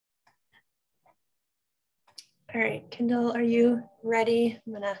All right, Kyndall, are you ready?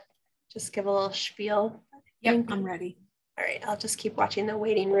 I'm gonna just give a little spiel. Yep, I'm ready. All right, I'll just keep watching the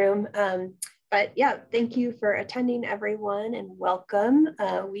waiting room. But yeah, thank you for attending, everyone, and welcome.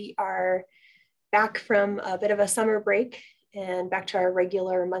 We are back from a bit of a summer break and back to our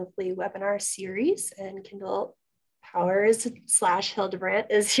regular monthly webinar series. And Kyndall Powers / Hildebrandt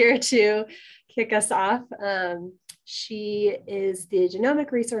is here to kick us off. She is the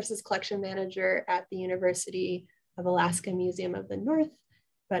Genomic Resources Collection Manager at the University of Alaska Museum of the North,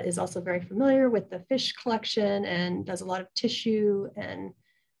 but is also very familiar with the fish collection and does a lot of tissue and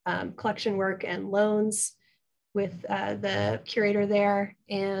collection work and loans with the curator there.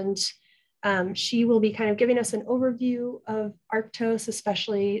 And she will be kind of giving us an overview of Arctos,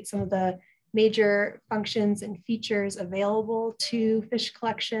 especially some of the major functions and features available to fish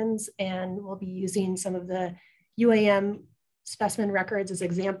collections. And we'll be using some of the UAM specimen records as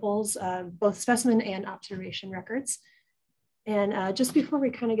examples, both specimen and observation records. And just before we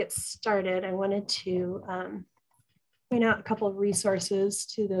kind of get started, I wanted to point out a couple of resources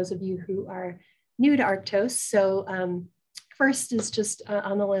to those of you who are new to Arctos. So first is just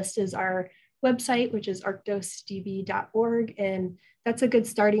on the list is our website, which is arctosdb.org. And that's a good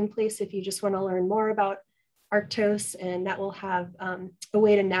starting place if you just want to learn more about Arctos, and that will have a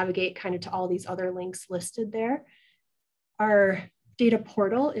way to navigate kind of to all these other links listed there. Our data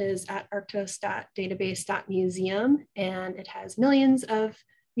portal is at arctos.database.museum, and it has millions of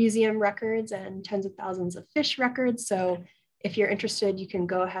museum records and tens of thousands of fish records. So if you're interested, you can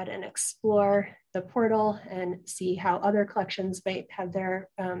go ahead and explore the portal and see how other collections might have their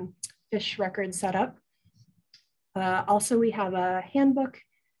fish records set up. Also, we have a handbook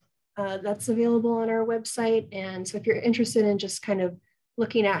that's available on our website. And so if you're interested in just kind of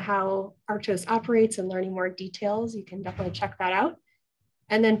looking at how Arctos operates and learning more details, you can definitely check that out.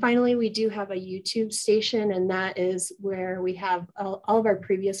 And then finally, we do have a YouTube station, and that is where we have all of our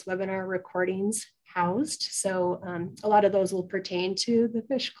previous webinar recordings housed. So a lot of those will pertain to the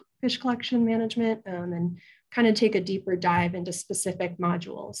fish collection management and kind of take a deeper dive into specific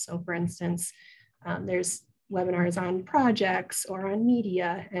modules. So for instance, there's webinars on projects or on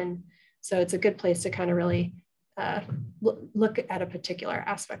media. And so it's a good place to kind of really look at a particular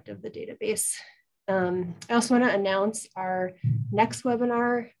aspect of the database. I also want to announce our next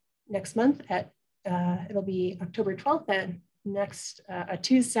webinar next month at, it'll be October 12th and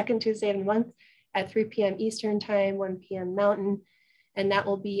second Tuesday of the month at 3 p.m. Eastern time, 1 p.m. Mountain. And that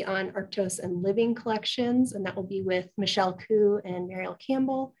will be on Arctos and living collections. And that will be with Michelle Koo and Mariel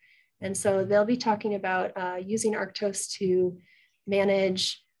Campbell. And so they'll be talking about using Arctos to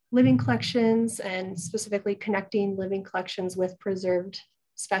manage living collections and specifically connecting living collections with preserved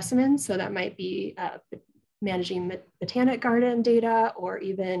specimens. So that might be managing botanic garden data or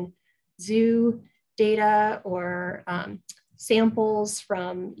even zoo data or samples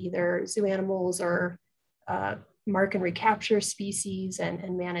from either zoo animals or mark and recapture species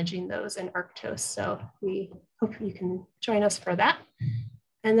and managing those in Arctos. So we hope you can join us for that.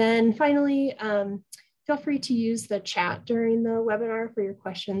 And then finally, feel free to use the chat during the webinar for your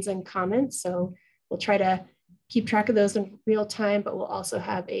questions and comments. So we'll try to keep track of those in real time, but we'll also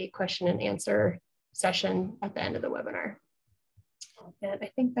have a question and answer session at the end of the webinar. And I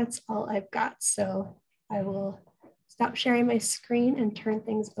think that's all I've got. So I will stop sharing my screen and turn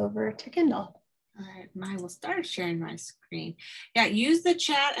things over to Kyndall. All right, and I will start sharing my screen. Yeah, use the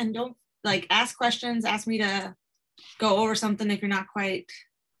chat and don't ask questions, ask me to go over something if you're not quite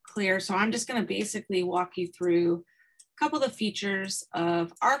clear. So I'm just going to basically walk you through a couple of the features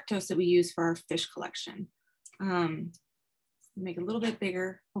of Arctos that we use for our fish collection. Make it a little bit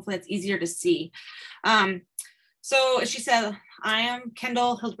bigger. Hopefully it's easier to see. So as she said, I am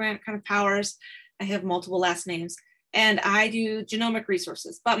Kyndall Hildebrandt kind of Powers. I have multiple last names and I do genomic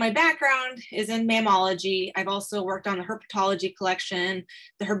resources, but my background is in mammalogy. I've also worked on the herpetology collection,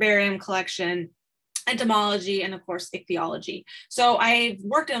 the herbarium collection, entomology, and of course, ichthyology. So I've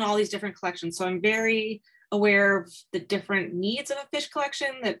worked in all these different collections. So I'm very aware of the different needs of a fish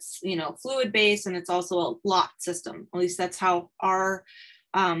collection that's, fluid based, and it's also a lot system. At least that's how our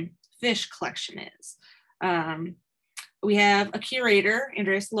fish collection is. We have a curator,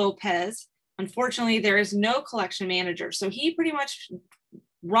 Andreas Lopez. Unfortunately, there is no collection manager. So he pretty much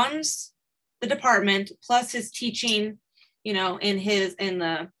runs the department plus his teaching, in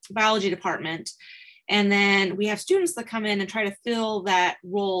the biology department. And then we have students that come in and try to fill that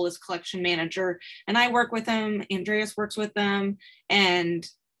role as collection manager. And I work with them, Andreas works with them, and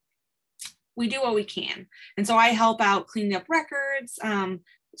we do what we can. And so I help out cleaning up records,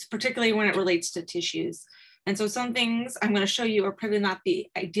 particularly when it relates to tissues. And so some things I'm going to show you are probably not the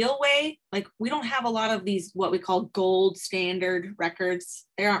ideal way. Like we don't have a lot of these, what we call gold standard records.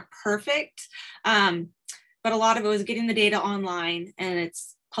 They aren't perfect, but a lot of it was getting the data online and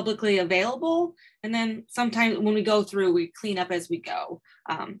it's publicly available. And then sometimes when we go through, we clean up as we go.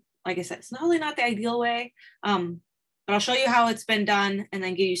 Like I said, it's not only not the ideal way, but I'll show you how it's been done and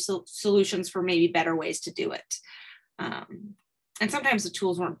then give you solutions for maybe better ways to do it. And sometimes the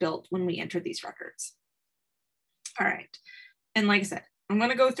tools weren't built when we entered these records. All right, and like I said, I'm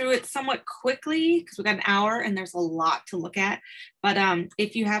gonna go through it somewhat quickly because we've got an hour and there's a lot to look at. But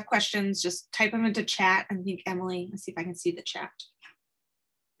if you have questions, just type them into chat. I think Emily, let's see if I can see the chat.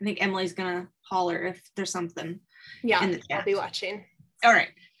 I think Emily's gonna holler if there's something in the chat. I'll be watching. All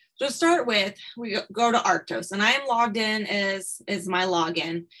right, so to start with, we go to Arctos and I am logged in as my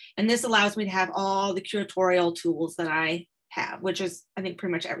login. And this allows me to have all the curatorial tools that I have, which is, I think,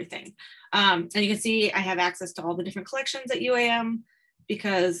 pretty much everything. And you can see I have access to all the different collections at UAM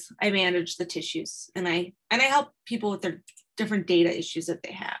because I manage the tissues and I help people with their different data issues that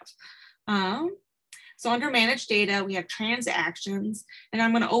they have. So under manage data, we have transactions, and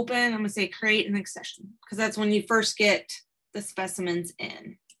I'm going to say create an accession because that's when you first get the specimens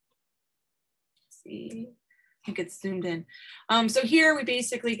in. Let's see, I think it's zoomed in. So here we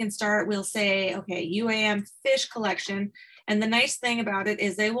basically can start, we'll say, okay, UAM fish collection. And the nice thing about it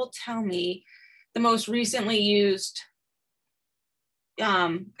is they will tell me the most recently used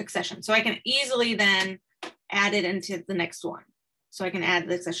accession. So I can easily then add it into the next one. So I can add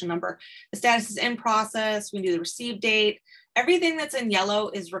the accession number. The status is in process. We can do the receive date. Everything that's in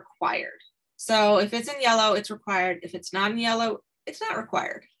yellow is required. So if it's in yellow, it's required. If it's not in yellow, it's not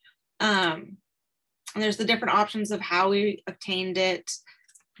required. And there's the different options of how we obtained it.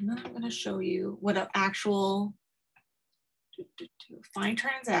 And then I'm going to show you what an actual find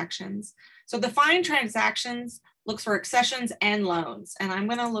transactions. So the find transactions looks for accessions and loans. And I'm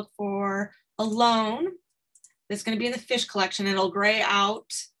going to look for a loan that's going to be in the fish collection. It'll gray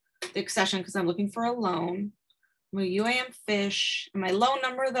out the accession because I'm looking for a loan. My UAM fish, and my loan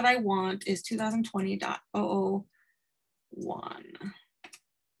number that I want is 2020.001.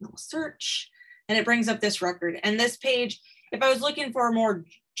 I'll search, and it brings up this record. And this page, if I was looking for a more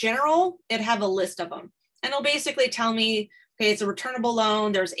general, it'd have a list of them. And it'll basically tell me, okay, it's a returnable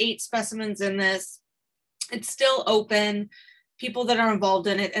loan. There's 8 specimens in this. It's still open. People that are involved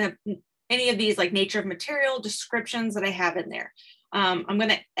in it, and any of these like nature of material descriptions that I have in there. I'm going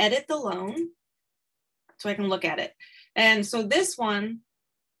to edit the loan so I can look at it. And so this one,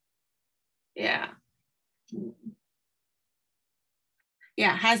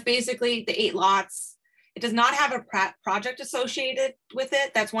 has basically the 8 lots. It does not have a project associated with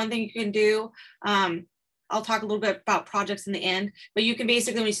it. That's one thing you can do. I'll talk a little bit about projects in the end, but you can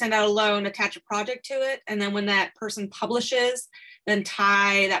basically, when you send out a loan, attach a project to it. And then when that person publishes, then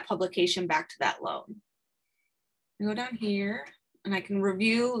tie that publication back to that loan. I go down here and I can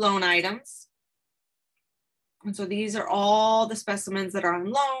review loan items. And so these are all the specimens that are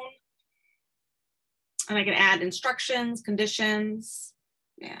on loan. And I can add instructions, conditions.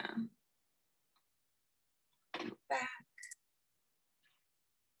 Back.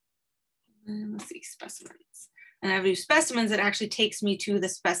 And let's see, specimens. And I have specimens that actually takes me to the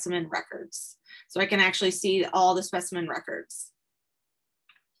specimen records. So I can actually see all the specimen records.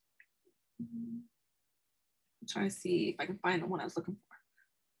 I'm trying to see if I can find the one I was looking for.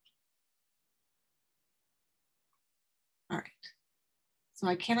 All right. So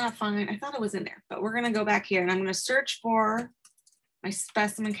I cannot find, I thought it was in there, but we're going to go back here and I'm going to search for my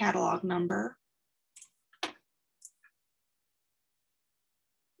specimen catalog number.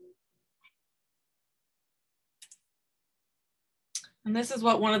 And this is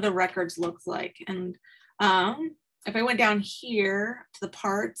what one of the records looks like. And if I went down here to the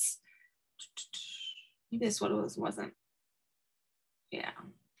parts, maybe this is what it was, wasn't. Yeah.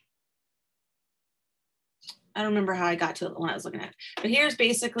 I don't remember how I got to it when I was looking at it. But here's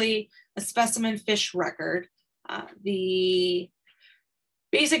basically a specimen fish record. The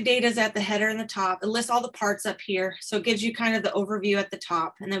basic data is at the header and the top. It lists all the parts up here. So it gives you kind of the overview at the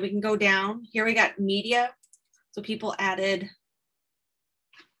top. And then we can go down. Here we got media. So people added.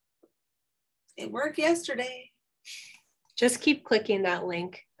 It worked yesterday. Just keep clicking that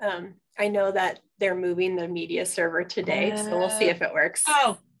link. I know that they're moving the media server today, so we'll see if it works.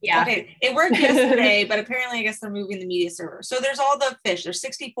 Oh, yeah. Okay, it worked yesterday, but apparently I guess they're moving the media server. So there's all the fish. There's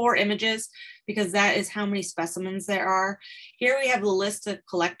 64 images because that is how many specimens there are. Here we have the list of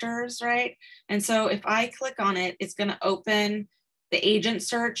collectors, right? And so if I click on it, it's going to open the agent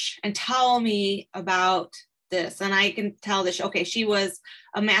search and tell me about this, and I can tell that, okay, she was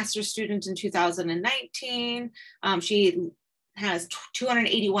a master's student in 2019. She has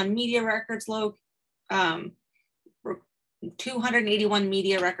 281 media records, 281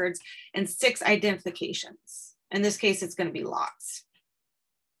 media records and 6 identifications. In this case, it's going to be lots.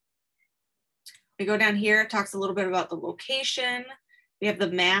 We go down here, it talks a little bit about the location. We have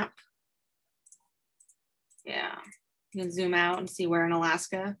the map. Yeah, you can zoom out and see where in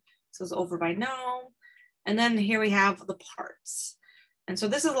Alaska. So it's over by Nome. And then here we have the parts. And so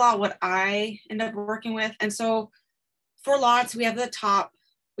this is a lot what I end up working with. And so for lots, we have the top,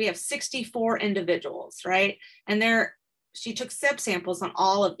 we have 64 individuals, right? And she took subsamples on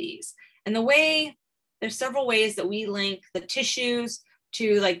all of these. And there's several ways that we link the tissues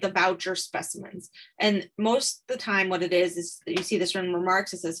to like the voucher specimens. And most of the time what it is that you see this in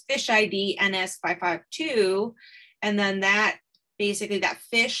remarks, it says fish ID NS552. And then that basically that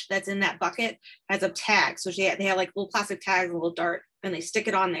fish that's in that bucket has a tag. So they have like little plastic tags, a little dart, and they stick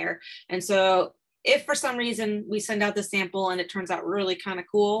it on there. And so if for some reason we send out the sample and it turns out really kind of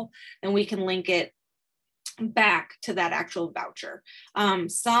cool, then we can link it back to that actual voucher.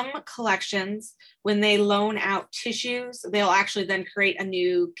 Some collections, when they loan out tissues, they'll actually then create a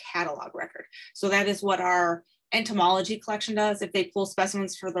new catalog record. So that is what our entomology collection does. If they pull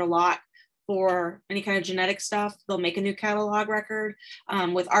specimens for their lot for any kind of genetic stuff, they'll make a new catalog record.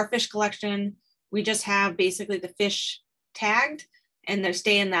 With our fish collection, we just have basically the fish tagged and they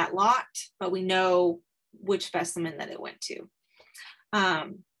stay in that lot, but we know which specimen that it went to.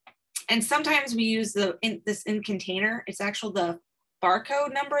 And sometimes we use this in container. It's actually the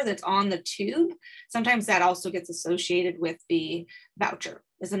barcode number that's on the tube. Sometimes that also gets associated with the voucher,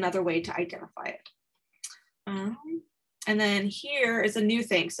 is another way to identify it. And then here is a new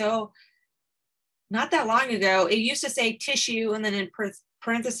thing. So not that long ago, it used to say tissue and then in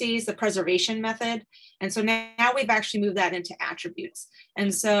parentheses, the preservation method. And so now we've actually moved that into attributes.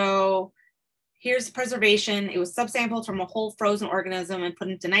 And so here's preservation. It was subsampled from a whole frozen organism and put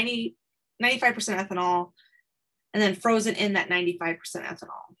into 95% ethanol, and then frozen in that 95%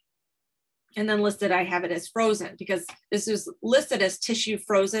 ethanol. And then listed, I have it as frozen because this was listed as tissue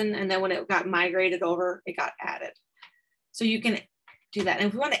frozen. And then when it got migrated over, it got added. So you can do that. And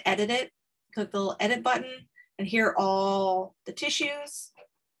if we want to edit it, click the little edit button, and here are all the tissues.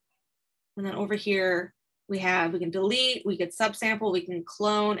 And then over here, we can delete, we can subsample, we can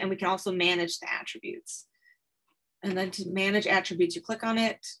clone, and we can also manage the attributes. And then to manage attributes, you click on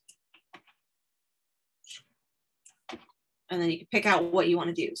it. And then you can pick out what you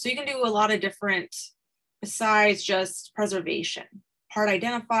want to do. So you can do a lot of different, besides just preservation, part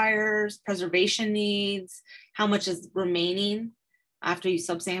identifiers, preservation needs, how much is remaining after you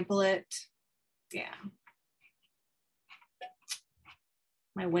subsample it. Yeah.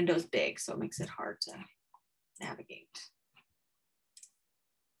 My window's big, so it makes it hard to navigate.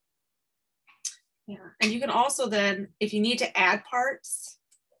 Yeah, and you can also then, if you need to add parts,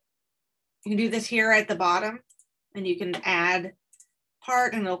 you can do this here at the bottom, and you can add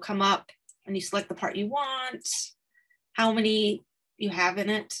part and it'll come up and you select the part you want, how many you have in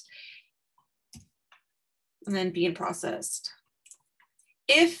it, and then being processed.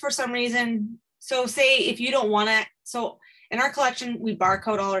 If for some reason, so say if you don't want to, so in our collection, we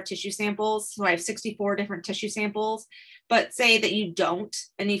barcode all our tissue samples. So I have 64 different tissue samples, but say that you don't.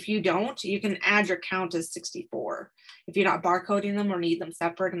 And if you don't, you can add your count as 64 if you're not barcoding them or need them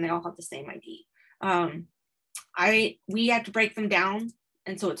separate and they all have the same ID. We have to break them down.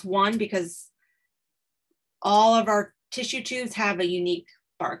 And so it's 1 because all of our tissue tubes have a unique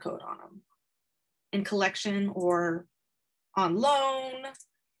barcode on them in collection or on loan.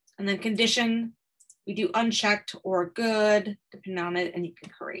 And then condition, we do unchecked or good, depending on it, and you can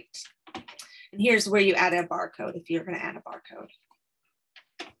create. And here's where you add a barcode if you're going to add a barcode.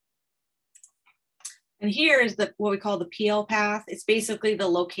 And here is what we call the PL path. It's basically the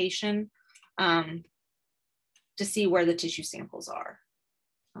location to see where the tissue samples are.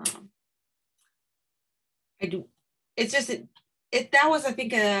 That was, I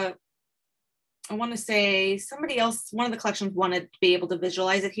think, I want to say somebody else, one of the collections wanted to be able to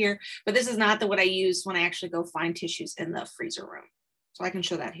visualize it here, but this is not what I use when I actually go find tissues in the freezer room. So I can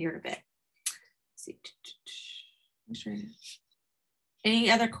show that here in a bit. Let's see.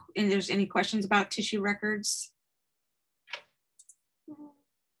 There's any questions about tissue records?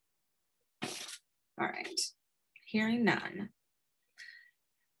 All right, hearing none.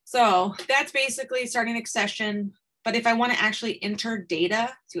 So that's basically starting accession. But if I want to actually enter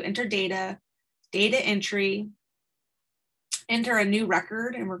data, so enter data, data entry, enter a new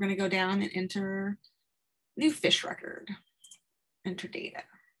record, and we're going to go down and enter new fish record, enter data.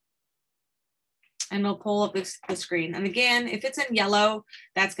 and it'll pull up the screen. And again, if it's in yellow,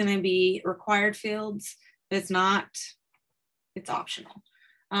 that's going to be required fields. If it's not, it's optional.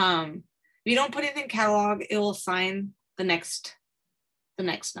 If you don't put anything in catalog, it will assign the next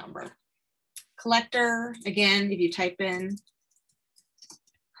number. Collector, again, if you type in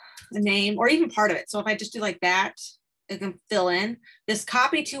the name or even part of it. So if I just do like that, it can fill in. This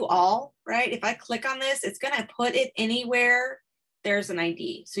copy to all, right? If I click on this, it's going to put it anywhere there's an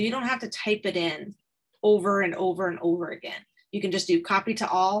ID. So you don't have to type it in over and over and over again. You can just do copy to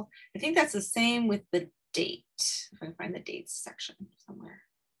all. I think that's the same with the date. If I can find the dates section somewhere.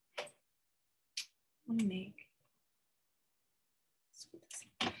 Let me make.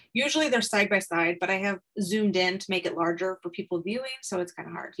 Usually they're side by side, but I have zoomed in to make it larger for people viewing, so it's kind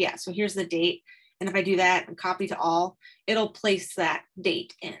of hard. Yeah, so here's the date. And if I do that and copy to all, it'll place that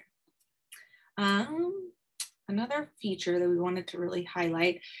date in. Another feature that we wanted to really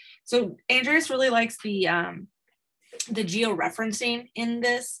highlight. So Andreas really likes the georeferencing in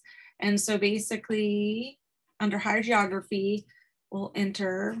this. And so basically under higher geography, we'll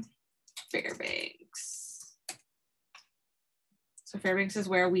enter Fairbanks. So Fairbanks is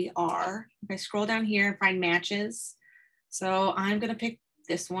where we are. If I scroll down here and find matches. So I'm gonna pick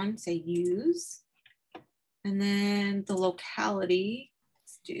this one, say use. And then the locality,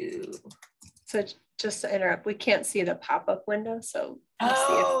 let's do. So just to interrupt, we can't see the pop-up window. So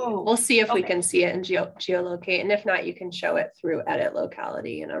we'll see if we can see it in GeoLocate. And if not, you can show it through edit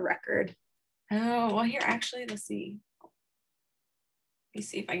locality in a record. Oh, well here, actually, let's see. Let me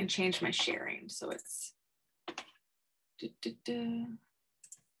see if I can change my sharing. So it's, we'll do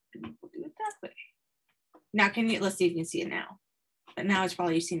it that way. Now let's see if you can see it now. But now it's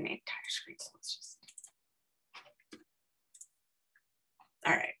probably you've seen the entire screen. So let's just,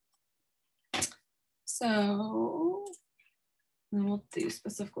 all right. So then we'll do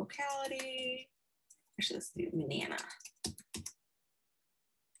specific locality. Actually, let's do banana.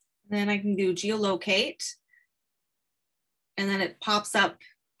 Then I can do geolocate. And then it pops up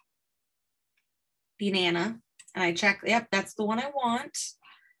banana. And I check, yep, that's the one I want.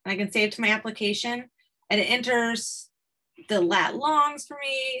 And I can save to my application. And it enters the lat longs for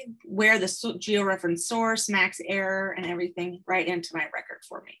me, where the georeference source, max error, and everything right into my record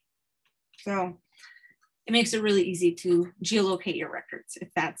for me. So it makes it really easy to geolocate your records if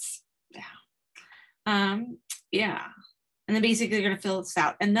that's, yeah. And then basically you're gonna fill this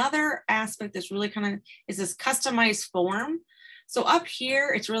out. Another aspect that's really kind of is this customized form. So up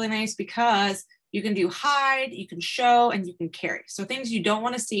here, it's really nice because you can do hide, you can show, and you can carry. So things you don't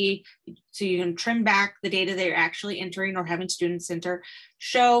want to see, so you can trim back the data that you're actually entering or having students enter,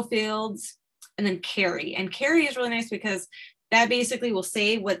 show fields, and then carry. And carry is really nice because that basically will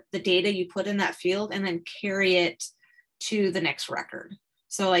save what the data you put in that field and then carry it to the next record.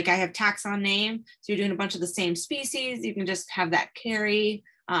 So like I have taxon name, so you're doing a bunch of the same species, you can just have that carry.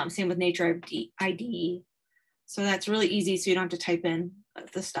 Same with nature ID. So that's really easy, so you don't have to type in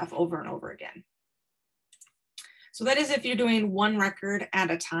the stuff over and over again. So that is if you're doing one record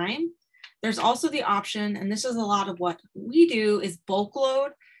at a time. There's also the option, and this is a lot of what we do, is bulk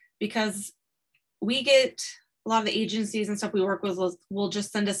load, because we get a lot of the agencies and stuff we work with will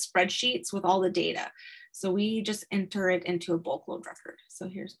just send us spreadsheets with all the data. So we just enter it into a bulk load record. So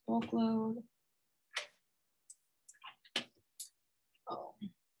here's bulk load. Oh,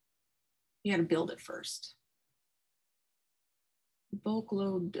 you gotta build it first. Bulk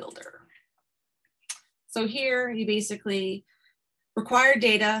load builder. So here you basically require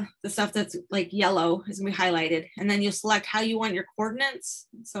data, the stuff that's like yellow is gonna be highlighted, and then you'll select how you want your coordinates.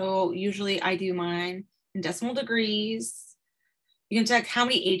 So usually I do mine in decimal degrees. You can check how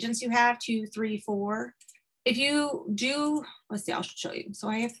many agents you have, 2, 3, 4. If you do, let's see, I'll show you. So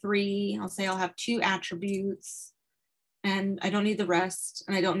I have 3, I'll say I'll have 2 attributes, and I don't need the rest,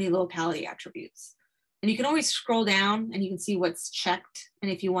 and I don't need locality attributes. And you can always scroll down and you can see what's checked, and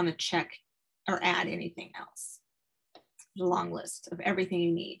if you want to check or add anything else. There's a long list of everything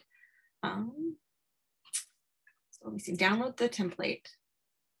you need. So let me see, download the template.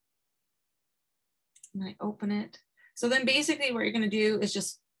 And I open it. So then basically what you're going to do is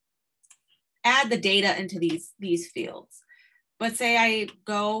just add the data into these fields. But say I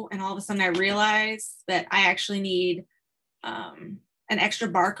go and all of a sudden I realize that I actually need an extra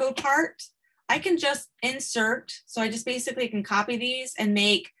barcode part. I can just insert. So I just basically can copy these and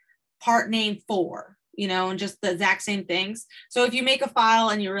make part name 4, you know, and just the exact same things. So if you make a file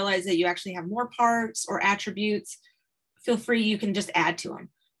and you realize that you actually have more parts or attributes, feel free, you can just add to them.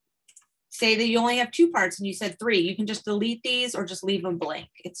 Say that you only have 2 parts and you said 3, you can just delete these or just leave them blank.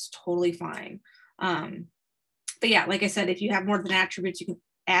 It's totally fine. But yeah, like I said, if you have more than attributes, you can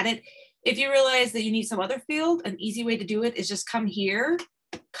add it. If you realize that you need some other field, an easy way to do it is just come here,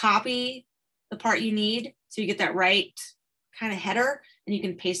 copy the part you need so you get that right kind of header, and you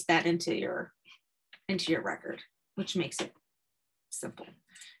can paste that into your record, which makes it simple.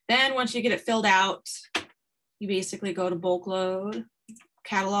 Then once you get it filled out, you basically go to bulk load,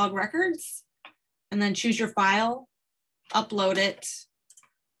 catalog records, and then choose your file, upload it,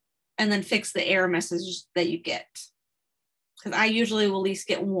 and then fix the error messages that you get. Because I usually will at least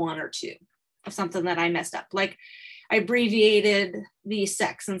get one or two of something that I messed up. Like I abbreviated the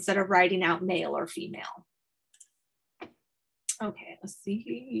sex instead of writing out male or female. Okay, let's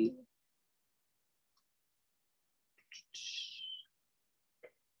see.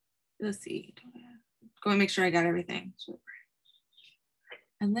 Let's see. Go and make sure I got everything.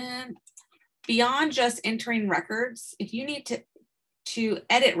 And then beyond just entering records, if you need to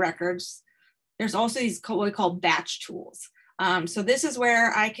edit records, there's also these what we call batch tools. So this is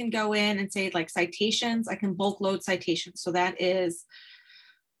where I can go in and say like citations, I can bulk load citations. So that is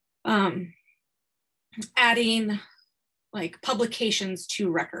adding like publications to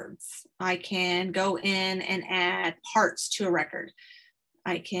records. I can go in and add parts to a record.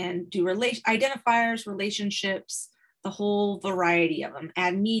 I can do identifiers, relationships, the whole variety of them,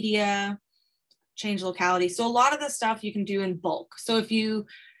 add media, change locality. So a lot of the stuff you can do in bulk. So if you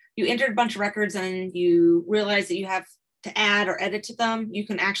entered a bunch of records and you realize that you have to add or edit to them, you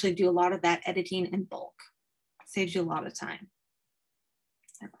can actually do a lot of that editing in bulk. Saves you a lot of time.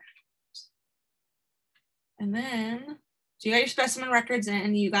 And then, so you got your specimen records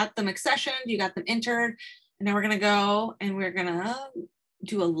in, you got them accessioned, you got them entered, and now we're gonna go and we're gonna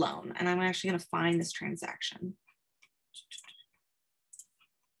do a loan. And I'm actually gonna find this transaction.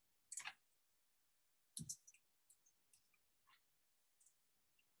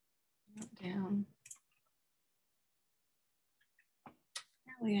 Down.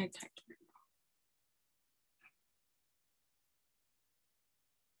 Apparently I typed it wrong.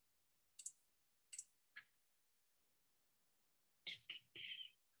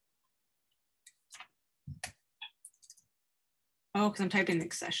 Oh, because I'm typing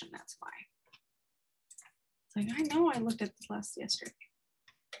accession, that's why. It's like, I know I looked at this yesterday.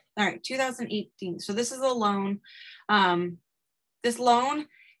 All right, 2018. So this is a loan. This loan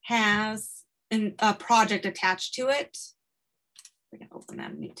has a project attached to it. I can open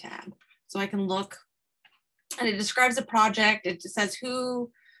that new tab. So I can look, and it describes the project. It just says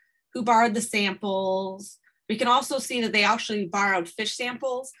who borrowed the samples. We can also see that they actually borrowed fish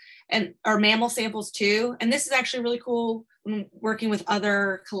samples or mammal samples too. And this is actually really cool when working with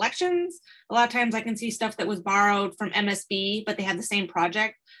other collections. A lot of times I can see stuff that was borrowed from MSB, but they have the same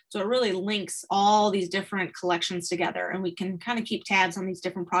project. So it really links all these different collections together, and we can kind of keep tabs on these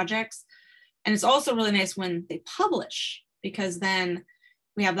different projects. And it's also really nice when they publish, because then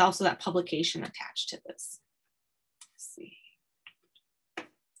we have also that publication attached to this. Let's see.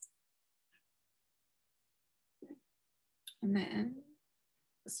 And then,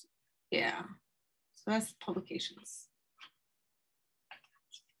 yeah, so that's publications.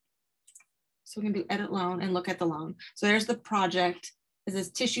 So we can do edit loan and look at the loan. So there's the project. This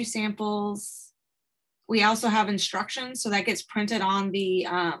is tissue samples. We also have instructions, so that gets printed on the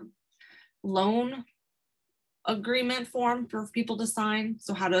loan agreement form for people to sign.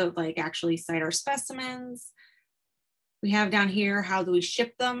 So how to like actually cite our specimens. We have down here, how do we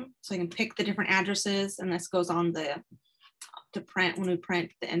ship them? So I can pick the different addresses, and this goes on to print when we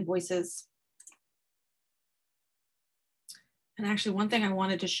print the invoices. And actually one thing I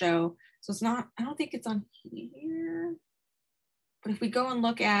wanted to show, so it's not, I don't think it's on here, but if we go and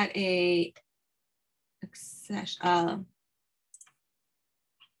look at a accession,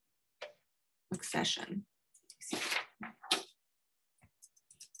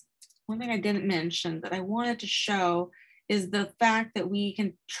 one thing I didn't mention that I wanted to show is the fact that we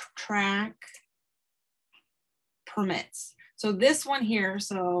can track permits. So this one here,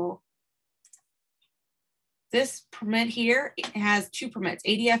 so this permit here, it has two permits,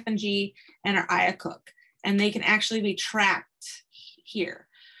 ADF&G and our IACUC, and they can actually be tracked here.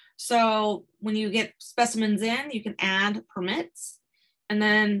 So when you get specimens in, you can add permits. And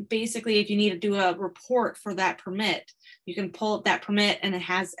then basically if you need to do a report for that permit, you can pull up that permit and it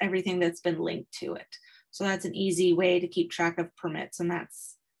has everything that's been linked to it. So that's an easy way to keep track of permits, and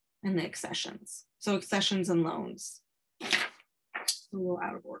that's in the accessions. So accessions and loans. A little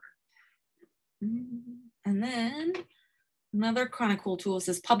out of order. And then another kind of cool tool is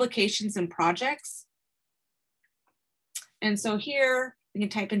this publications and projects. And so here we can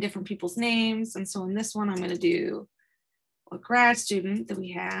type in different people's names. And so in this one, I'm going to do a grad student that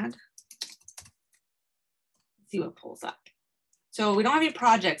we had. Let's see what pulls up. So we don't have any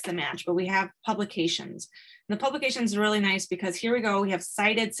projects that match, but we have publications. And the publications are really nice because here we go. We have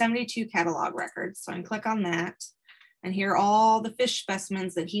cited 72 catalog records. So I can click on that. And here are all the fish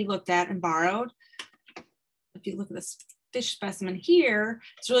specimens that he looked at and borrowed. If you look at this fish specimen here,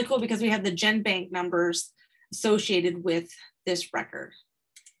 it's really cool because we have the GenBank numbers associated with this record.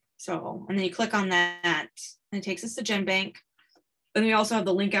 So, and then you click on that and it takes us to GenBank. Then we also have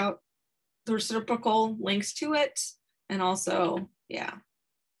the link out, the reciprocal links to it. And also, yeah.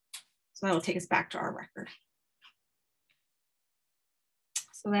 So that will take us back to our record.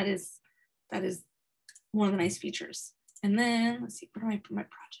 So that is one of the nice features. And then let's see, where do I put my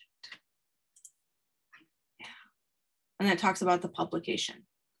project? Yeah. And that talks about the publication.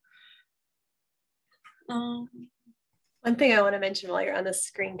 One thing I want to mention while you're on the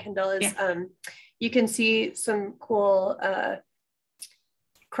screen, Kyndall, is you can see some cool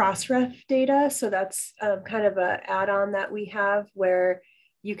cross-ref data. So that's kind of an add-on that we have where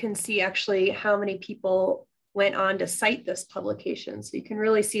you can see actually how many people went on to cite this publication. So you can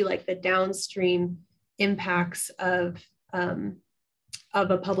really see like the downstream impacts of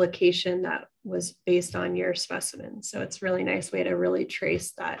a publication that was based on your specimen. So it's a really nice way to really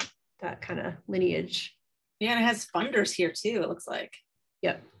trace that kind of lineage. Yeah, and it has funders here too, it looks like.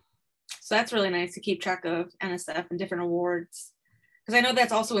 Yep. So that's really nice to keep track of NSF and different awards. Because I know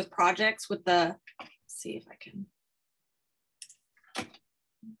that's also with projects with the, let's see if I can.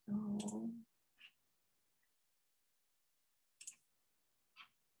 Oh.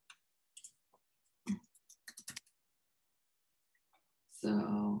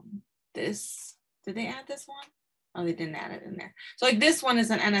 So this, did they add this one? Oh, they didn't add it in there. So like this one is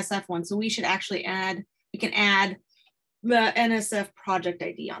an NSF one. So we should actually add, we can add the NSF project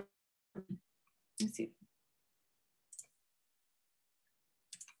ID on. Let's see.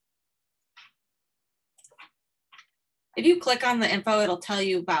 If you click on the info, it'll tell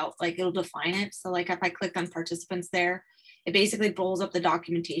you about, like, it'll define it. So like if I click on participants there, it basically pulls up the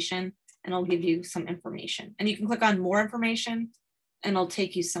documentation and it'll give you some information. And you can click on more information and it'll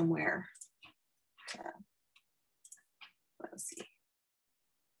take you somewhere. Let's see.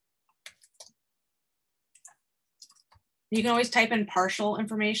 You can always type in partial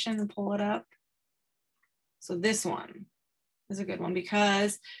information and pull it up. So this one is a good one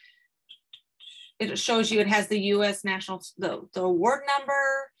because it shows you, it has the US national, the award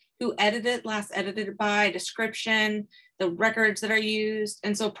number, who edited it, last edited by, description, the records that are used.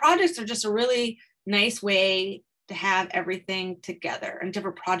 And so projects are just a really nice way to have everything together and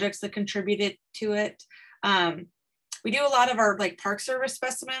different projects that contributed to it. We do a lot of our like Park Service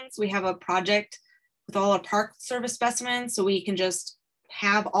specimens. We have a project with all our Park Service specimens, so we can just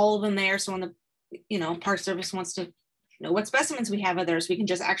have all of them there. So when the Park Service wants to know what specimens we have of theirs, we can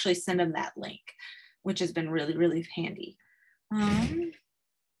just actually send them that link, which has been really, really handy. And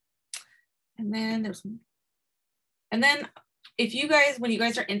then if you guys, when you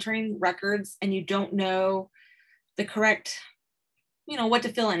guys are entering records and you don't know the correct, what to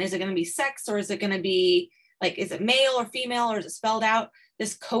fill in, is it going to be sex or is it going to be like, is it male or female or is it spelled out?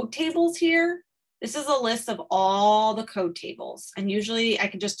 This code tables here, this is a list of all the code tables. And usually I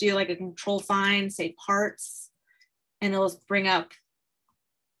can just do like a control find, say parts, and it'll bring up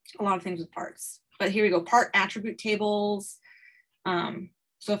a lot of things with parts. But here we go, part attribute tables.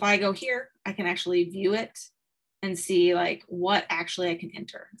 So if I go here, I can actually view it and see like what actually I can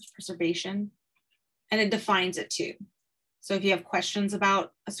enter. Preservation, and it defines it too. So if you have questions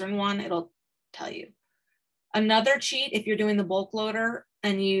about a certain one, it'll tell you. Another cheat, if you're doing the bulk loader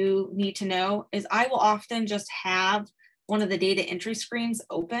and you need to know, is I will often just have one of the data entry screens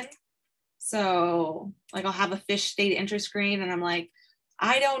open. So like I'll have a fish data entry screen and I'm like,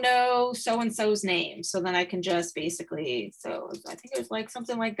 I don't know so-and-so's name. So then I can just basically, so I think it was like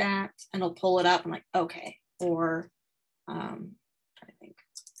something like that, and it'll pull it up. I'm like, okay. Or I think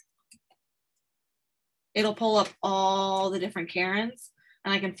it'll pull up all the different Karens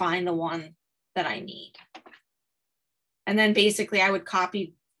and I can find the one that I need. And then basically I would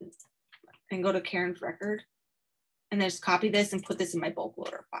copy and go to Karen's record and just copy this and put this in my bulk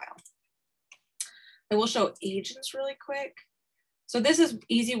loader file. I will show agents really quick. So this is an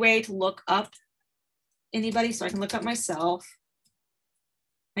easy way to look up anybody. So I can look up myself.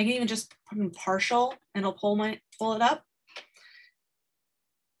 I can even just put in partial and it'll pull it up.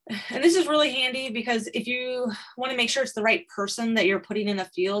 And this is really handy because if you want to make sure it's the right person that you're putting in a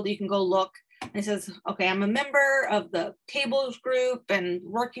field, you can go look and it says, okay, I'm a member of the tables group and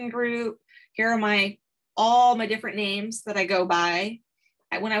working group. Here are all my different names that I go by.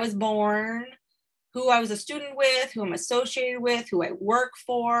 When I was born, who I was a student with, who I'm associated with, who I work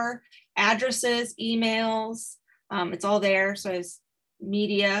for, addresses, emails. It's all there. So it's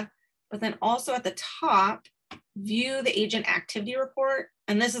media, but then also at the top, view the agent activity report.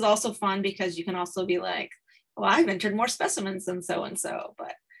 And this is also fun because you can also be like, well, I've entered more specimens than so-and-so,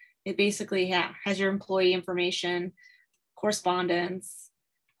 but it basically has your employee information, correspondence,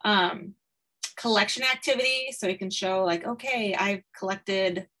 collection activity. So it can show like, okay, I've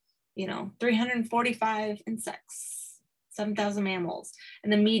collected, 345 insects, 7,000 mammals,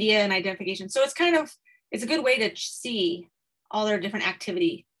 and the media and identification. So it's a good way to see all their different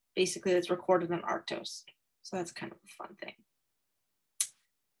activity, basically, that's recorded on Arctos. So that's kind of a fun thing.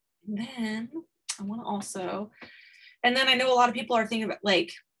 And then I want to also, and then I know a lot of people are thinking about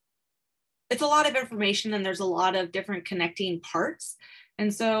like, it's a lot of information and there's a lot of different connecting parts.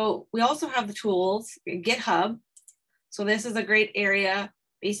 And so we also have the tools, GitHub. So this is a great area.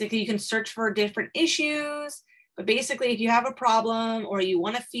 Basically, you can search for different issues, but basically if you have a problem or you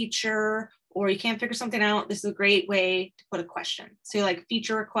want a feature or you can't figure something out, this is a great way to put a question. So like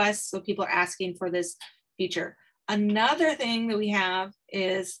feature requests, so people are asking for this feature. Another thing that we have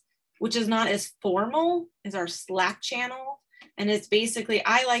is, which is not as formal, is our Slack channel. And it's basically,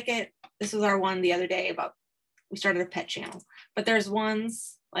 I like it. This was our one the other day about, we started a pet channel, but there's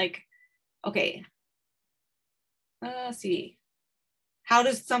ones like, okay, let's see. How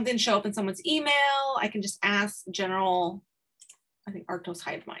does something show up in someone's email? I can just ask general, I think Arctos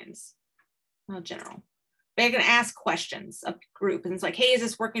hive minds, general. But I can ask questions of group and it's like, hey, is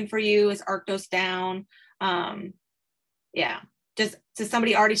this working for you? Is Arctos down? Does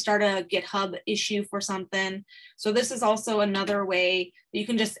somebody already start a GitHub issue for something? So this is also another way that you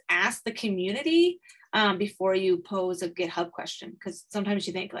can just ask the community before you pose a GitHub question. Because sometimes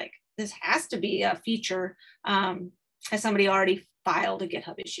you think like, this has to be a feature. Has somebody already filed a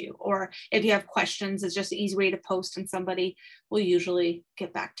GitHub issue? Or if you have questions, it's just an easy way to post and somebody will usually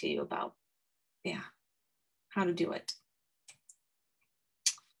get back to you about, how to do it.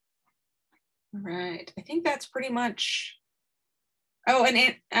 All right, I think that's pretty much. Oh,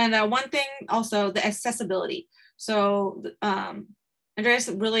 and one thing also, the accessibility. So Andreas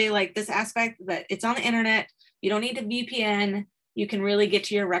really like this aspect that it's on the internet. You don't need a VPN. You can really get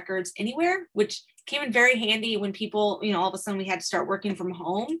to your records anywhere, which came in very handy when people, all of a sudden we had to start working from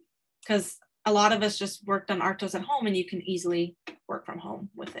home because a lot of us just worked on Arctos at home and you can easily work from home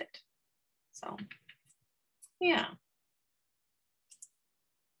with it. So, yeah.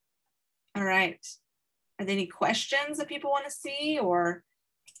 All right. Are there any questions that people want to see or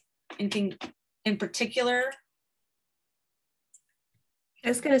anything in particular? I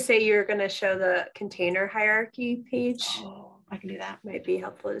was going to say you're going to show the container hierarchy page. Oh, I can do that. Might be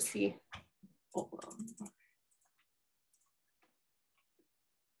helpful to see. All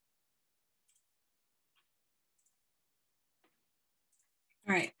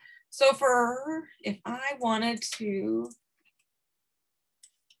right. So if I wanted to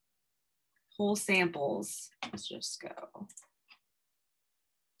pull samples, let's just go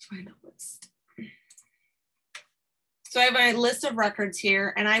find a list. So I have my list of records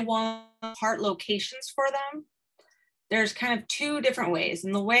here and I want part locations for them. There's kind of two different ways.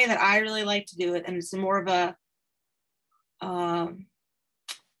 And the way that I really like to do it, and it's more of a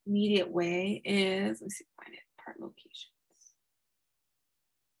immediate way is, let's see, find it, part locations.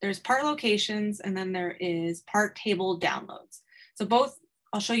 There's part locations and then there is part table downloads. So both,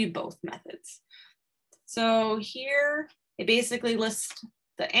 I'll show you both methods. So here, it basically lists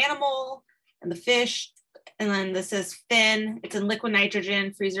the animal and the fish, and then this says fin, it's in liquid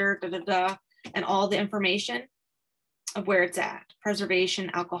nitrogen, freezer, and all the information of where it's at, preservation,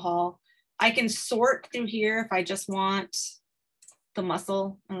 alcohol. I can sort through here if I just want the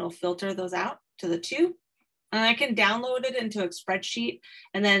muscle, and it'll filter those out to the two. And I can download it into a spreadsheet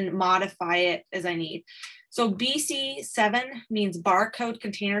and then modify it as I need. So BC7 means barcode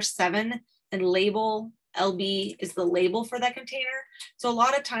container 7 and label LB is the label for that container. So a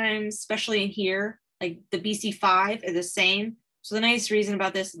lot of times, especially in here, like the BC5 is the same. So the nice reason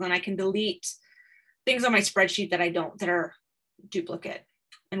about this is then I can delete things on my spreadsheet that are duplicate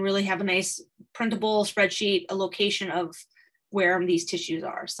and really have a nice printable spreadsheet, a location of where these tissues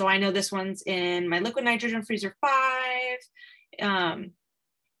are. So I know this one's in my liquid nitrogen freezer 5.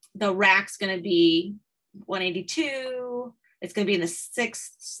 The rack's gonna be 182. It's gonna be in the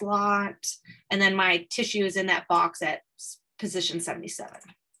 6th slot. And then my tissue is in that box at position 77.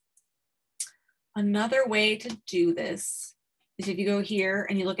 Another way to do this is if you go here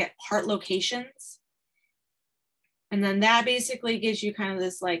and you look at part locations, and then that basically gives you kind of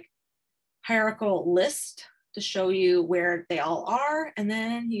this like hierarchical list to show you where they all are. And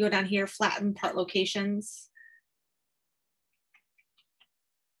then you go down here, flatten part locations.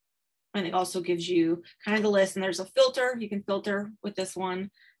 And it also gives you kind of the list, and there's a filter. You can filter with this one.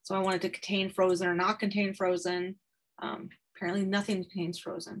 So I wanted to contain frozen or not contain frozen. Apparently nothing contains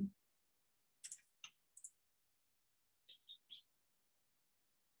frozen.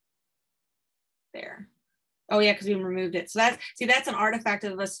 There. Oh yeah, because we removed it. So that's an artifact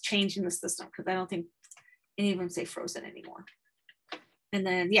of us changing the system, because I don't think any of them say frozen anymore. And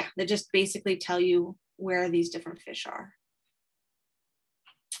then yeah, they just basically tell you where these different fish are.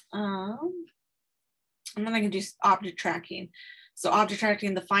 And then I can do object tracking. So object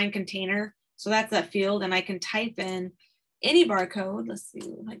tracking, the find container. So that's that field, and I can type in any barcode. Let's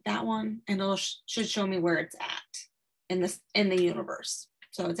see, like that one, and it'll should show me where it's at in the universe.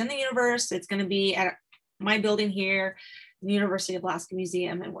 So it's in the universe. It's going to be at my building here, the University of Alaska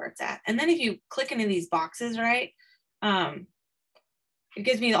Museum, and where it's at. And then if you click into these boxes, right, it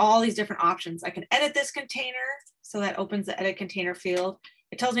gives me all these different options. I can edit this container, so that opens the edit container field.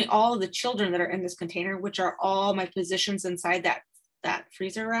 It tells me all of the children that are in this container, which are all my positions inside that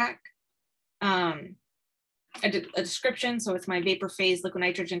freezer rack. I did a description, so it's my vapor phase liquid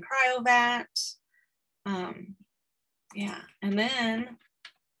nitrogen cryovat. Yeah, and then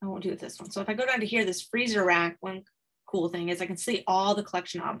I won't do it this one. So if I go down to here, this freezer rack, one cool thing is I can see all the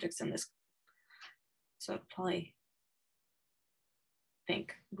collection objects in this. So probably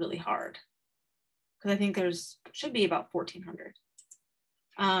think really hard, because I think should be about 1,400.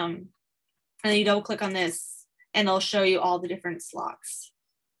 And then you double click on this and it'll show you all the different slots.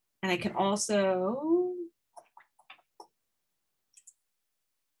 And I can also,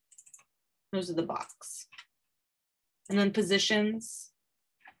 those are the box. And then positions,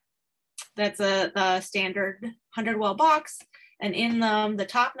 that's the standard 100 well box. And in the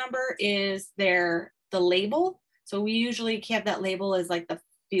top number is the label. So we usually have that label as like the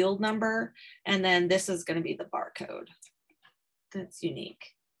field number. And then this is going to be the barcode. That's unique.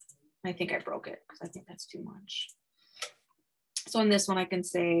 I think I broke it because I think that's too much. So in this one, I can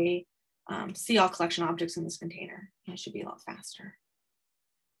say, see all collection objects in this container. It should be a lot faster,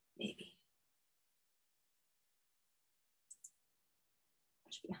 maybe.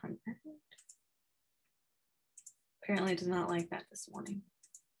 It should be 100. Apparently it does not like that this morning.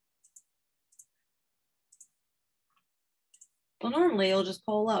 Well, normally it'll just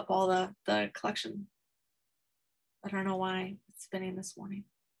pull up all the collection. I don't know why it's spinning this morning.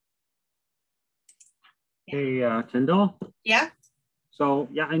 Yeah. Hey, Kyndall. Yeah. So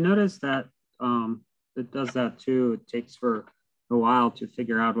yeah, I noticed that it does that too. It takes for a while to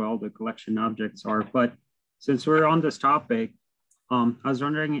figure out where all the collection objects are. But since we're on this topic, I was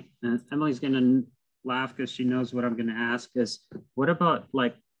wondering, Emily's gonna laugh because she knows what I'm gonna ask is, what about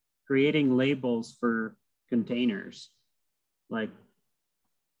like creating labels for containers? Like,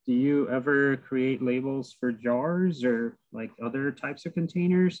 do you ever create labels for jars or like other types of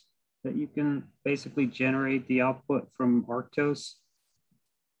containers that you can basically generate the output from Arctos?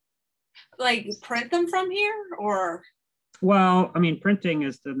 Like print them from here, or? Well, I mean, printing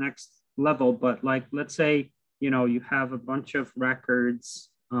is the next level, but like, let's say, you have a bunch of records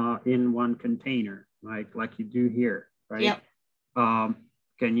in one container, like you do here, right? Yep.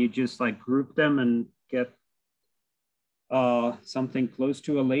 Can you just like group them and get something close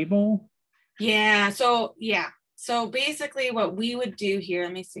to a label? Yeah. So basically what we would do here,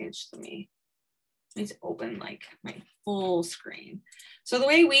 let me open like my full screen. So the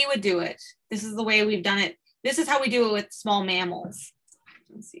way we would do it, this is the way we've done it. This is how we do it with small mammals.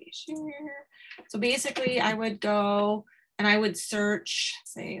 Let's see, share. So basically I would go and I would search,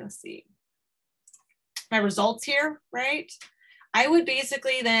 let's see, my results here, right? I would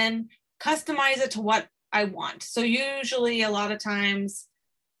basically then customize it to what I want. So usually a lot of times,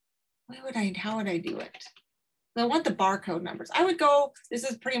 how would I do it? I want the barcode numbers. I would go, this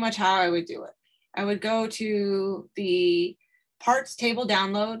is pretty much how I would do it. I would go to the parts table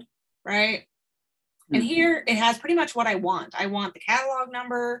download, right? And here it has pretty much what I want. I want the catalog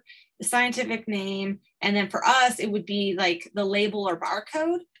number, the scientific name, and then for us, it would be like the label or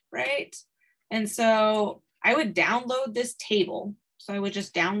barcode, right? And so I would download this table. So I would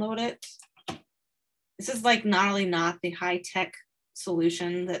just download it. This is like not the high-tech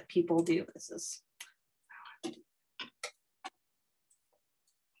solution that people do.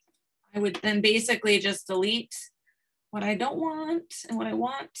 I would then basically just delete what I don't want and what I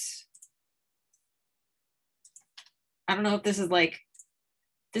want. I don't know if this is like,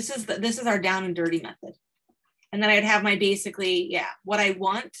 this is our down and dirty method. And then I'd have my basically, what I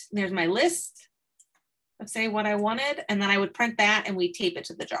want. There's my list of say what I wanted. And then I would print that and we tape it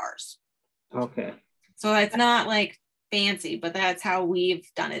to the jars. Okay. So it's not like fancy, but that's how we've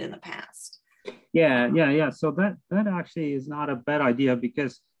done it in the past. Yeah. So that actually is not a bad idea,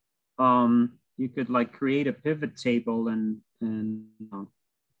 because you could like create a pivot table and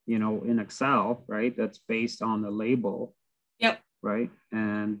you know, in Excel, right? That's based on the label. Yep. Right.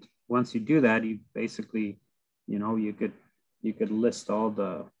 And once you do that, you basically, you know, you could list all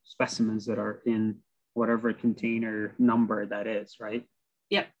the specimens that are in whatever container number that is, right?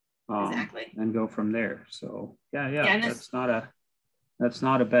 Yep. Exactly. And go from there. So yeah, that's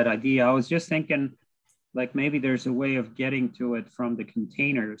not a bad idea. I was just thinking, like, maybe there's a way of getting to it from the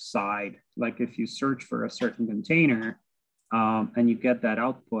container side. Like if you search for a certain container, and you get that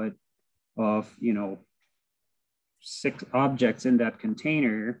output of, you know, 6 objects in that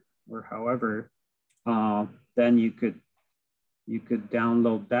container or however, then you could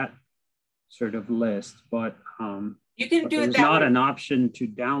download that sort of list. But you can do it that way. There's not an option to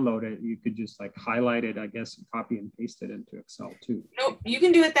download it. You could just like highlight it, I guess, and copy and paste it into Excel too. Nope, you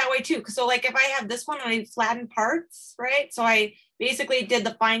can do it that way too. So like if I have this one, I flattened parts, right? So I basically did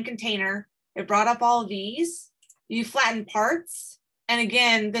the find container. It brought up all of these. You flatten parts. And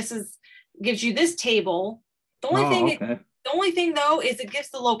again, gives you this table. The only thing though is it gives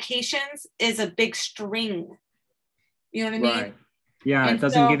the locations is a big string. You know what I mean? Right. Yeah, and it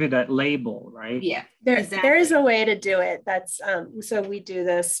doesn't give you that label, right? Yeah, there is a way to do it. That's so we do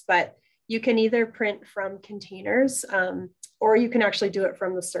this, but you can either print from containers, or you can actually do it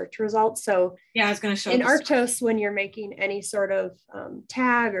from the search results. So yeah, I was going to show in Arctos, when you're making any sort of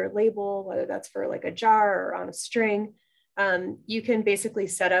tag or label, whether that's for like a jar or on a string, you can basically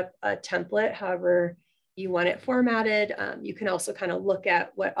set up a template however you want it formatted. You can also kind of look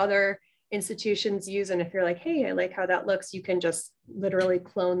at what other institutions use, and if you're like, hey, I like how that looks, you can just literally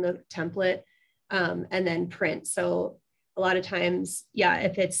clone the template and then print. So a lot of times, yeah,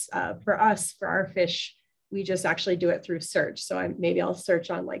 if it's for us, for our fish, we just actually do it through search. So maybe I'll search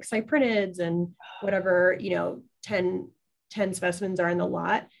on like cyprinids and whatever, you know, 10 specimens are in the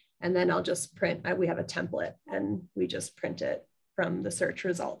lot, and then I'll just print, we have a template and we just print it from the search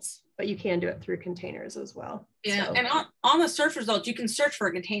results. But you can do it through containers as well. Yeah, so. And on the search results, you can search for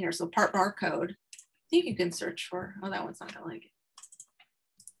a container. So part barcode, I think you can search for, oh, that one's not gonna like it.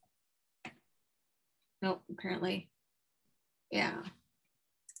 Nope, apparently, yeah.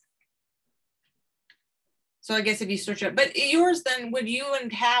 So I guess if you search it, but yours then, would you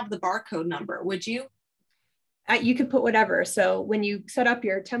have the barcode number, would you? You could put whatever. So when you set up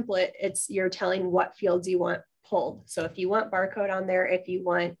your template, you're telling what fields you want pulled. So if you want barcode on there, if you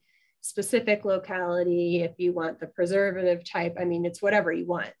want specific locality, if you want the preservative type, I mean, it's whatever you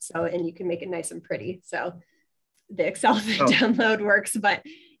want. So, and you can make it nice and pretty. So the Excel download works, but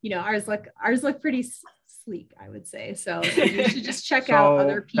you know, ours look pretty sleek, I would say. So you should just check out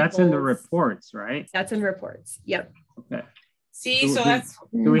other people's. That's in the reports, right? That's in reports. Yep. Okay. See,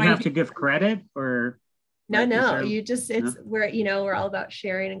 do we have to give credit or? No, you just, we're all about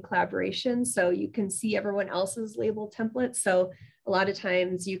sharing and collaboration. So you can see everyone else's label templates. So a lot of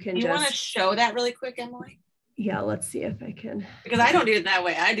times you can want to show that really quick, Emily? Yeah, let's see if I can. Because I don't do it that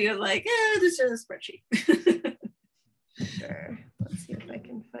way. I do it like, this is a spreadsheet. Sure. Let's see if I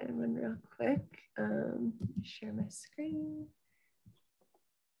can find one real quick. Share my screen.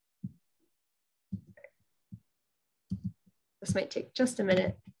 This might take just a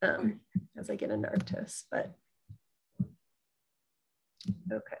minute as I get into Arctos, but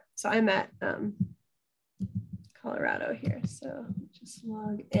okay. So I'm at Colorado here, so just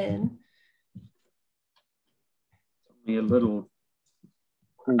log in. It's only a little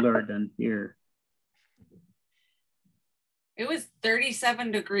cooler than here. It was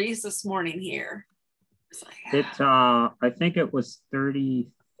 37 degrees this morning here. I think it was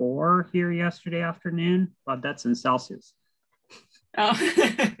 34 here yesterday afternoon, but that's in Celsius. Oh,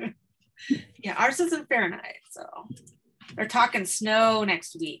 yeah, ours is in Fahrenheit. So they're talking snow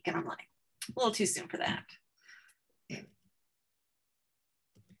next week, and I'm like, a little too soon for that.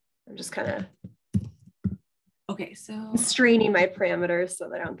 I'm just kind of so straining my parameters so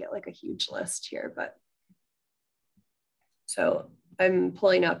that I don't get like a huge list here. But so I'm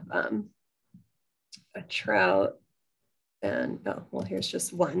pulling up a trout, and here's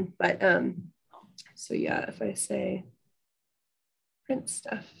just one. But so yeah, if I say print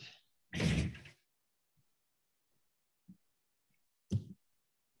stuff.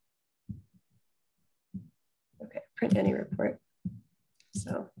 Okay, print any report.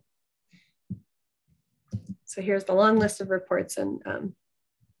 So here's the long list of reports, and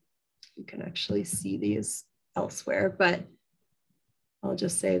you can actually see these elsewhere, but I'll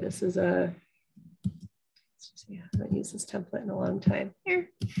just say this is I haven't used this template in a long time. Here.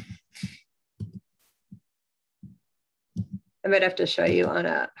 I might have to show you on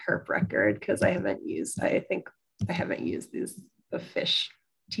a herp record because I think I haven't used the fish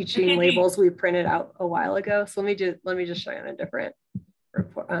teaching labels we printed out a while ago. So let me just show you on a different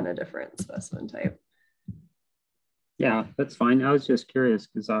report, on a different specimen type. Yeah, that's fine. I was just curious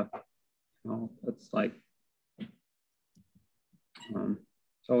because it's like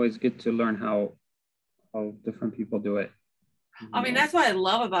it's always good to learn how different people do it. I mean, that's what I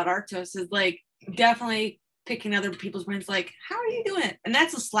love about Arctos is like definitely picking other people's brains, like, how are you doing it? And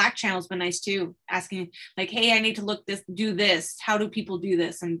that's a Slack channel's been nice too, asking like, hey, I need to do this. How do people do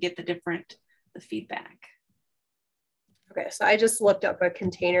this? And get the feedback. Okay, so I just looked up a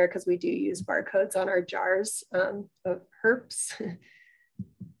container because we do use barcodes on our jars of herps.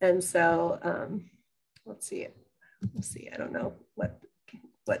 And so let's see. I don't know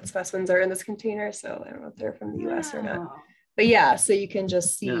what specimens are in this container. So I don't know if they're from the US or not. But yeah, so you can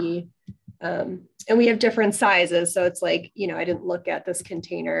just see, and we have different sizes. So it's like, you know, I didn't look at this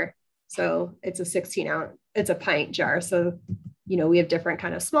container. So it's a 16-ounce, it's a pint jar. So, you know, we have different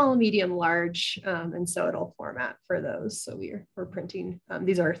kind of small, medium, large. And so it'll format for those. So we're printing,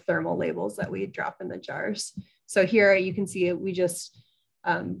 these are thermal labels that we drop in the jars. So here you can see it, we just,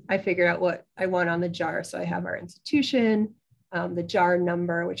 I figured out what I want on the jar. So I have our institution, the jar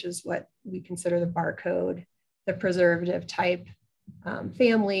number, which is what we consider the barcode, the preservative type,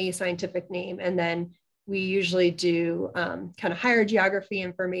 family, scientific name, and then we usually do kind of higher geography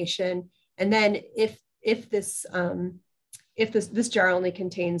information. And then if this jar only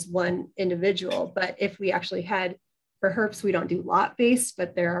contains one individual, but if we actually had, for herps, we don't do lot based,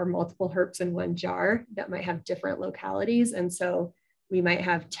 but there are multiple herps in one jar that might have different localities. And so we might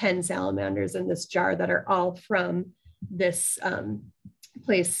have 10 salamanders in this jar that are all from this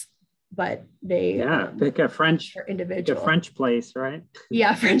place, but they pick a French place, right?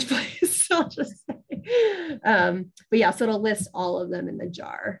 Yeah, French place. I'll just say. But yeah, so it'll list all of them in the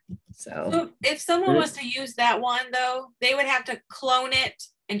jar. So if someone was to use that one though, they would have to clone it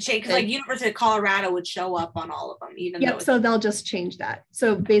and change, because like University of Colorado would show up on all of them, even though so they'll just change that.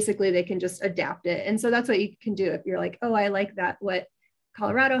 So basically they can just adapt it. And so that's what you can do if you're like, oh, I like that what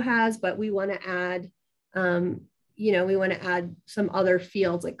Colorado has, but we want to add we want to add some other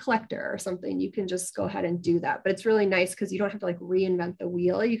fields like collector or something, you can just go ahead and do that. But it's really nice because you don't have to like reinvent the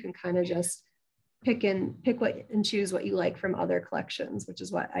wheel. You can kind of just pick and choose what you like from other collections, which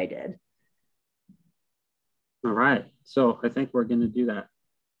is what I did. All right. So I think we're going to do that.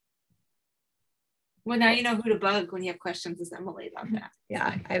 Well, now you know who to bug when you have questions is Emily about that.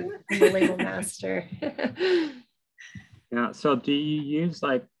 Yeah, I'm a label master. Yeah. So do you use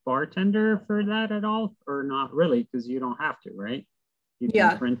like bartender for that at all, or not really? Because you don't have to, right? You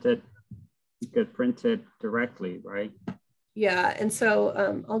can print it. You could print it directly, right? Yeah. And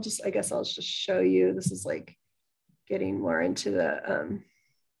so I'll just show you. This is like getting more into the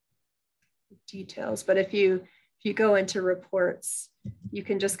details. But if you go into reports, you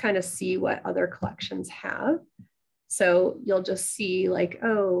can just kind of see what other collections have. So you'll just see like,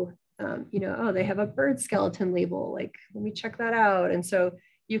 they have a bird skeleton label, like, let me check that out. And so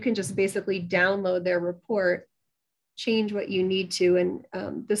you can just basically download their report, change what you need to.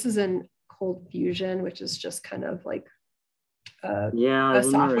 And this is in Cold Fusion, which is just kind of like a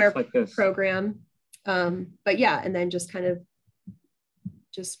software program. But yeah, and then just kind of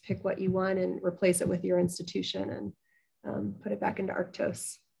just pick what you want and replace it with your institution and put it back into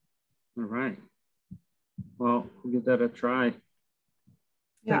Arctos. All right. Well, we'll give that a try.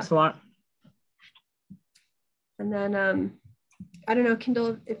 Thanks a lot. And then, I don't know,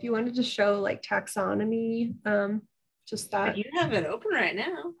 Kyndall, if you wanted to show like taxonomy, just that. You have it open right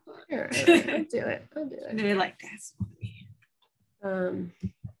now. Sure, I'll do it. They like taxonomy.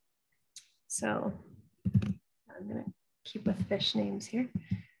 So I'm gonna keep with fish names here.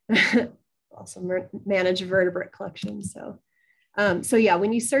 Also manage vertebrate collections. So yeah,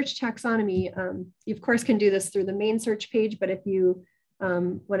 when you search taxonomy, you of course can do this through the main search page, but if you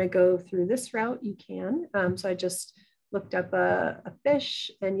want to go through this route, you can. So I just looked up a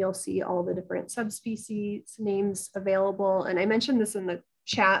fish and you'll see all the different subspecies names available. And I mentioned this in the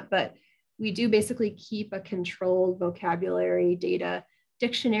chat, but we do basically keep a controlled vocabulary data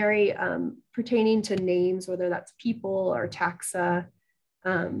dictionary pertaining to names, whether that's people or taxa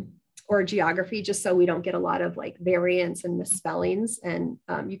or geography, just so we don't get a lot of like variants and misspellings. And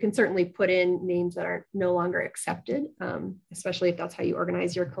you can certainly put in names that are no longer accepted, especially if that's how you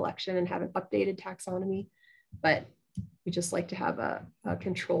organize your collection and have an updated taxonomy. But we just like to have a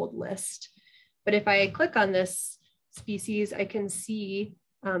controlled list. But if I click on this species, I can see,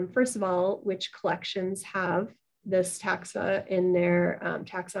 first of all, which collections have this taxa in their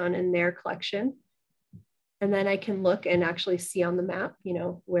taxon in their collection. And then I can look and actually see on the map,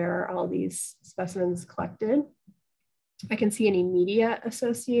 where are all these specimens collected. I can see any media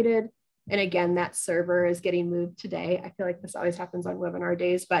associated. And again, that server is getting moved today. I feel like this always happens on webinar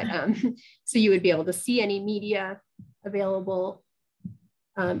days, but so you would be able to see any media available.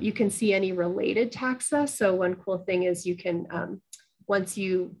 You can see any related taxa. So one cool thing is you can, once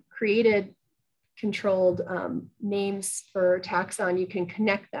you created controlled names for taxon, you can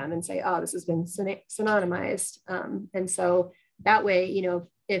connect them and say, oh, this has been synonymized. And so that way, you know,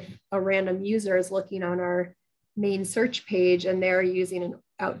 if a random user is looking on our main search page and they're using an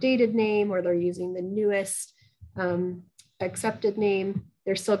outdated name or they're using the newest accepted name,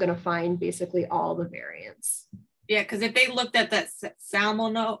 they're still going to find basically all the variants. Yeah, because if they looked at that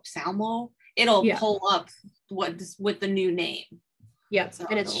Salmo, it'll pull up what's with the new name. Yep, so,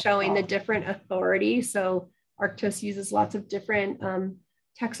 and it's showing the different authorities. So Arctos uses lots of different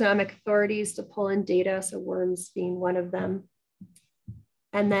taxonomic authorities to pull in data, so worms being one of them.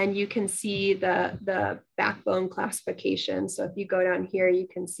 And then you can see the backbone classification. So if you go down here, you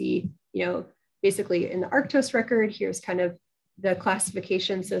can see, you know, basically in the Arctos record, here's kind of the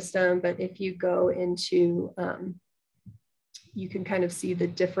classification system. But if you go into, you can kind of see the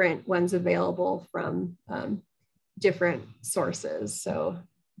different ones available from different sources. So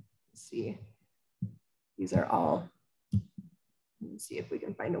let's see, these are all, let's see if we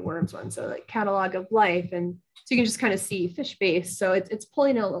can find a worms one. So like catalog of life, and so you can just kind of see fish base. So it's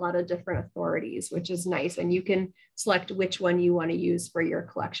pulling out a lot of different authorities, which is nice. And you can select which one you want to use for your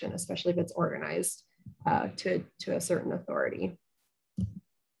collection, especially if it's organized to a certain authority.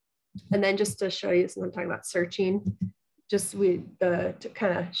 And then just to show you, so I'm talking about searching, just to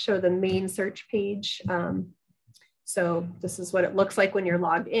kind of show the main search page. So this is what it looks like when you're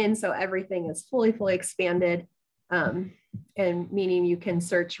logged in. So everything is fully expanded, and meaning you can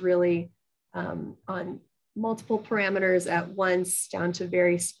search really on multiple parameters at once down to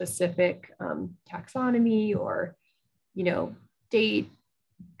very specific taxonomy or, you know, date,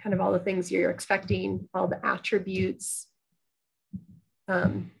 kind of all the things you're expecting, all the attributes.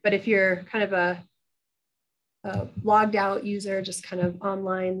 But if you're kind of a logged out user, just kind of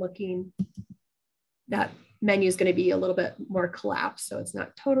online looking, that menu is going to be a little bit more collapsed, so it's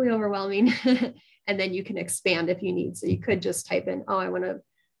not totally overwhelming. And then you can expand if you need. So you could just type in, oh, I want to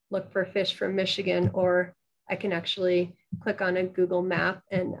look for fish from Michigan, or I can actually click on a Google map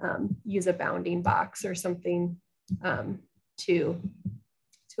and use a bounding box or something to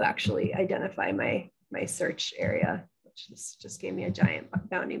actually identify my search area, which just gave me a giant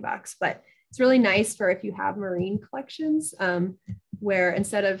bounding box. But it's really nice for if you have marine collections, where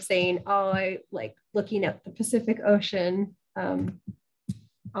instead of saying, oh, I like looking at the Pacific Ocean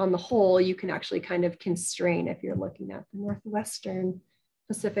on the whole, you can actually kind of constrain if you're looking at the Northwestern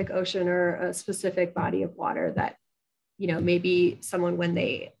Pacific Ocean or a specific body of water that, you know, maybe someone when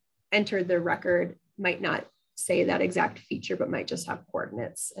they entered their record might not say that exact feature, but might just have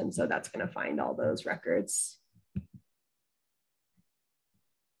coordinates. And so that's going to find all those records.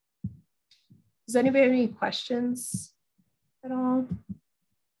 Does anybody have any questions at all?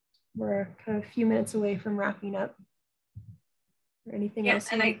 We're kind of a few minutes away from wrapping up. Or anything else?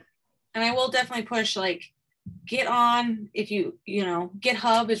 And I will definitely push, like, get on, if you know,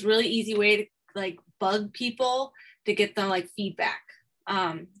 GitHub is really easy way to like bug people to get them like feedback.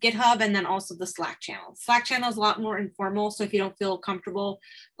 GitHub, and then also the Slack channel. Slack channel is a lot more informal. So if you don't feel comfortable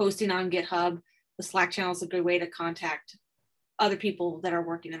posting on GitHub, the Slack channel is a good way to contact other people that are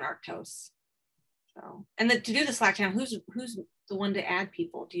working in Arctos. So, and to do the Slack channel, who's the one to add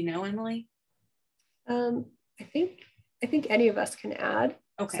people? Do you know, Emily? I think any of us can add.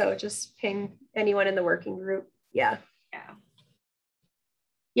 Okay. So just ping anyone in the working group. Yeah. Yeah.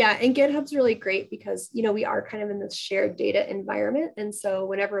 Yeah. And GitHub's really great because, you know, we are kind of in this shared data environment. And so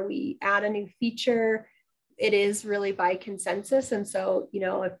whenever we add a new feature, it is really by consensus. And so, you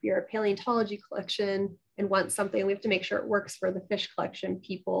know, if you're a paleontology collection and want something, we have to make sure it works for the fish collection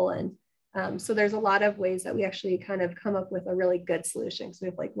people. And so there's a lot of ways that we actually kind of come up with a really good solution. So we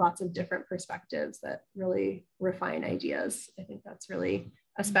have like lots of different perspectives that really refine ideas. I think that's really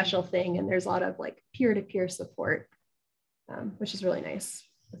a special thing. And there's a lot of like peer-to-peer support, which is really nice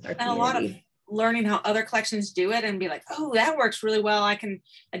with our community. And a lot of learning how other collections do it and be like, oh, that works really well. I can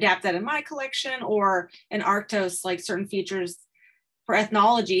adapt that in my collection, or in Arctos, like certain features for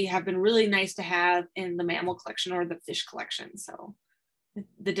ethnology have been really nice to have in the mammal collection or the fish collection. So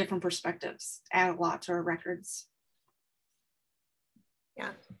the different perspectives add a lot to our records. Yeah.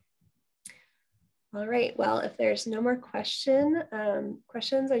 All right. Well, if there's no more questions, I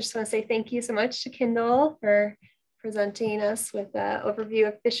just want to say thank you so much to Kyndall for presenting us with an overview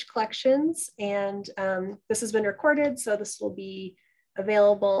of fish collections. And this has been recorded, so this will be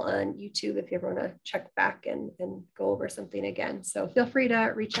available on YouTube if you ever want to check back and go over something again. So feel free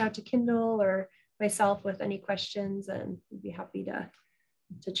to reach out to Kyndall or myself with any questions, and we'd be happy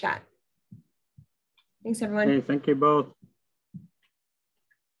to chat. Thanks, everyone. Hey, thank you both.